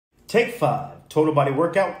Take 5, total body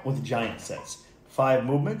workout with giant sets. 5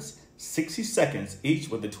 movements, 60 seconds each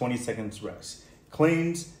with a 20 seconds rest.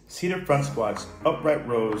 Cleans, seated front squats, upright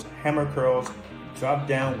rows, hammer curls, drop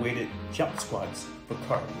down weighted jump squats for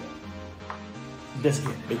cardio. Let's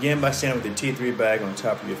begin by standing with the T3 bag on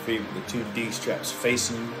top of your feet with the 2 D straps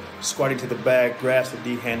facing you. Squatting to the bag, grasp the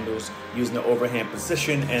D handles using the overhand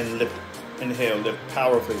position and lift. Inhale, lift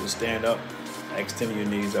powerfully to stand up. Extending your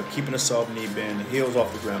knees up, keeping a soft knee bend, heels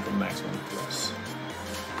off the ground for maximum thrust.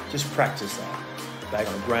 Just practice that. Back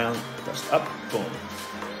on the ground, thrust up, boom.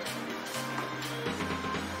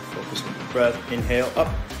 Focus on the breath, inhale, up.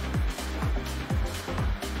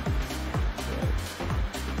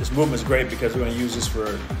 This movement is great because we're going to use this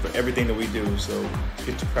for everything that we do, so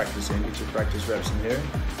get your practice in, get your practice reps in here.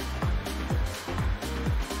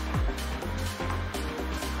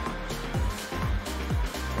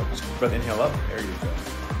 Breath, inhale up, there you go.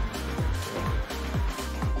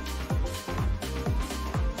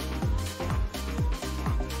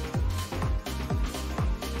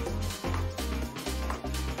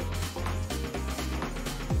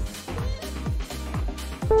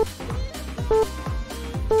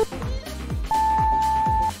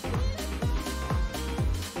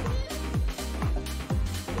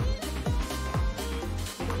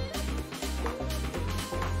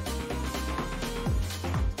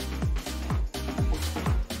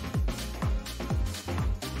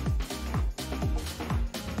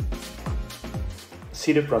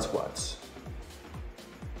 Seated front squats.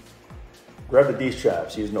 Grab the D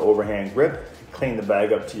straps using the overhand grip. Clean the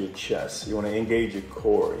bag up to your chest. You want to engage your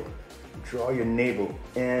core. Draw your navel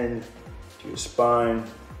in to your spine.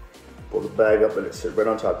 Pull the bag up and it sits right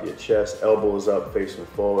on top of your chest. Elbows up, facing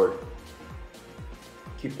forward.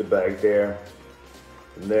 Keep the bag there.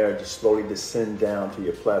 From there, just slowly descend down to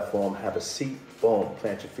your platform. Have a seat. Boom.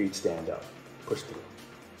 Plant your feet. Stand up. Push through.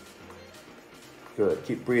 Good.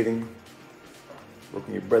 Keep breathing.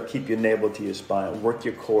 Working your breath, keep your navel to your spine, work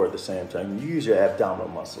your core at the same time. You use your abdominal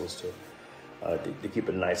muscles to keep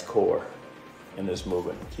a nice core in this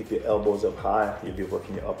movement. Keep your elbows up high, you'll be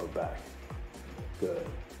working your upper back. Good.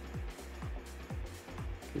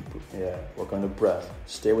 Work on the breath.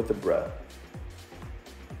 Stay with the breath.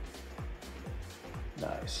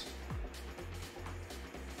 Nice.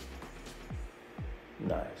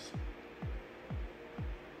 Nice.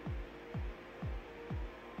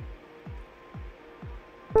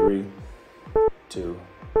 Three, 2,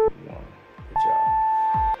 1. Good job.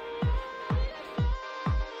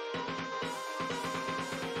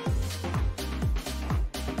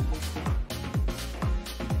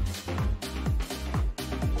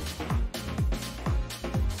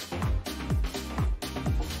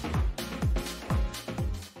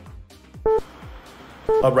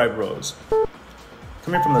 Upright rows.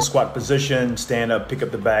 Coming from the squat position, stand up, pick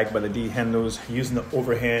up the bag by the D handles, using the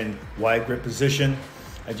overhand wide grip position.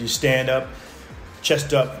 As you stand up,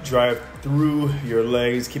 chest up, drive through your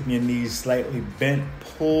legs, keeping your knees slightly bent.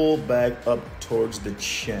 Pull back up towards the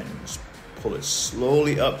chin. Just pull it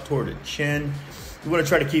slowly up toward the chin. You want to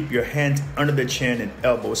try to keep your hands under the chin and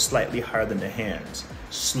elbows slightly higher than the hands.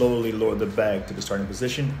 Slowly lower the bag to the starting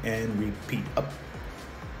position and repeat up.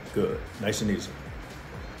 Good, nice and easy.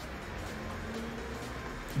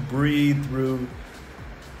 Breathe through.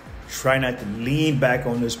 Try not to lean back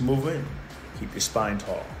on this movement. Keep your spine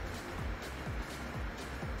tall.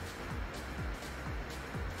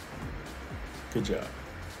 Good job.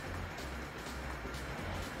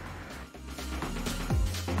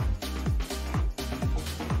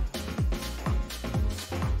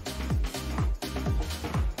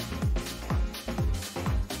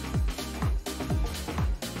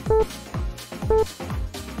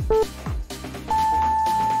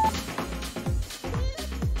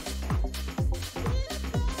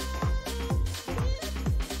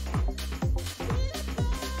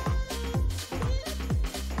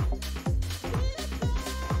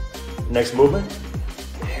 Next movement,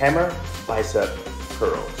 hammer bicep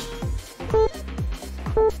curls.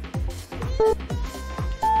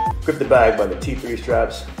 Grip the bag by the T3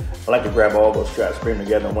 straps. I like to grab all those straps, bring them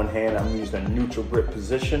together in one hand. I'm using a neutral grip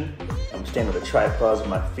position. I'm standing with the tripods of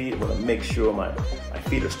my feet. I want to make sure my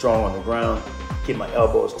feet are strong on the ground. Keep my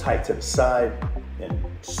elbows tight to the side and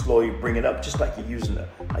slowly bring it up just like you're using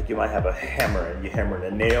like you might have a hammer and you're hammering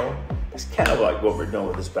a nail. It's kind of like what we're doing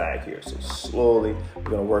with this bag here. So slowly, we're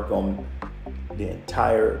gonna work on the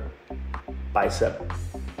entire bicep,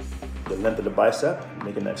 the length of the bicep,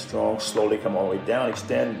 making that strong. Slowly come all the way down,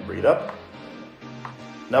 extend, breathe up.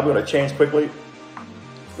 Now we're gonna change quickly.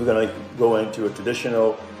 We're gonna go into a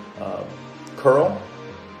traditional curl.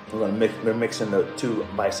 We're mixing the 2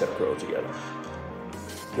 bicep curls together.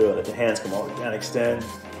 Good. Let the hands come all the way down, extend.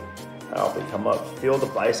 Powerfully come up. Feel the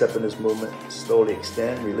bicep in this movement. Slowly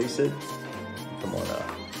extend, release it. Come on up.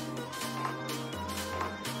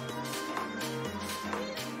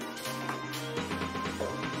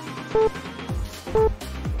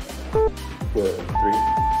 Good. 3, 2,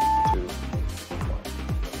 1.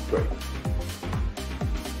 Great.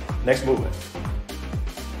 Next movement.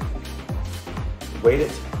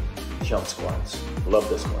 Weighted jump squats. Love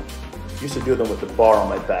this one. Used to do them with the bar on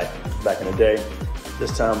my back in the day.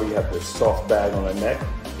 This time we have this soft bag on our neck.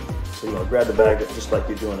 So you want to grab the bag just like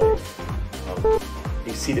you're doing a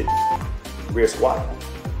seated rear squat.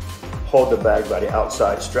 Hold the bag by the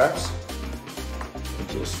outside straps. And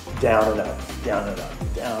just down and up, down and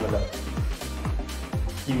up, down and up.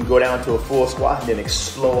 You can go down to a full squat and then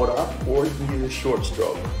explode up, or you can use a short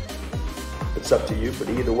stroke. It's up to you, but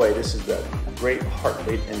either way, this is that great heart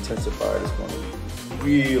rate intensifier that's going to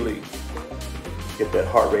really get that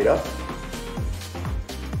heart rate up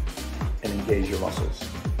and engage your muscles.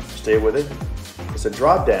 Stay with it. It's a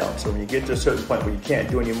drop down, so when you get to a certain point where you can't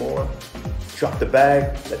do any more, drop the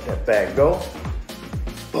bag, let that bag go,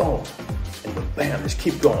 boom, and then bam, just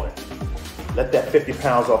keep going. Let that 50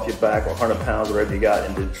 pounds off your back or 100 pounds, whatever you got,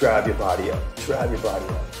 and then drive your body up. Drive your body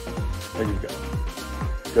up. There you go.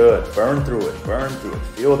 Good. Burn through it. Burn through it.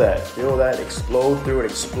 Feel that. Feel that. Explode through it.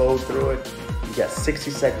 Explode through it. You got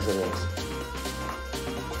 60 seconds of this.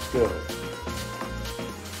 Good.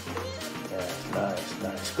 Yeah, nice,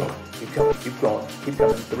 nice. Go. Keep coming. Keep going. Keep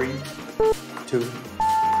coming. 3, 2,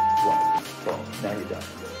 1. Boom. Now you're done.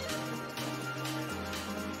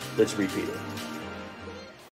 Let's repeat it.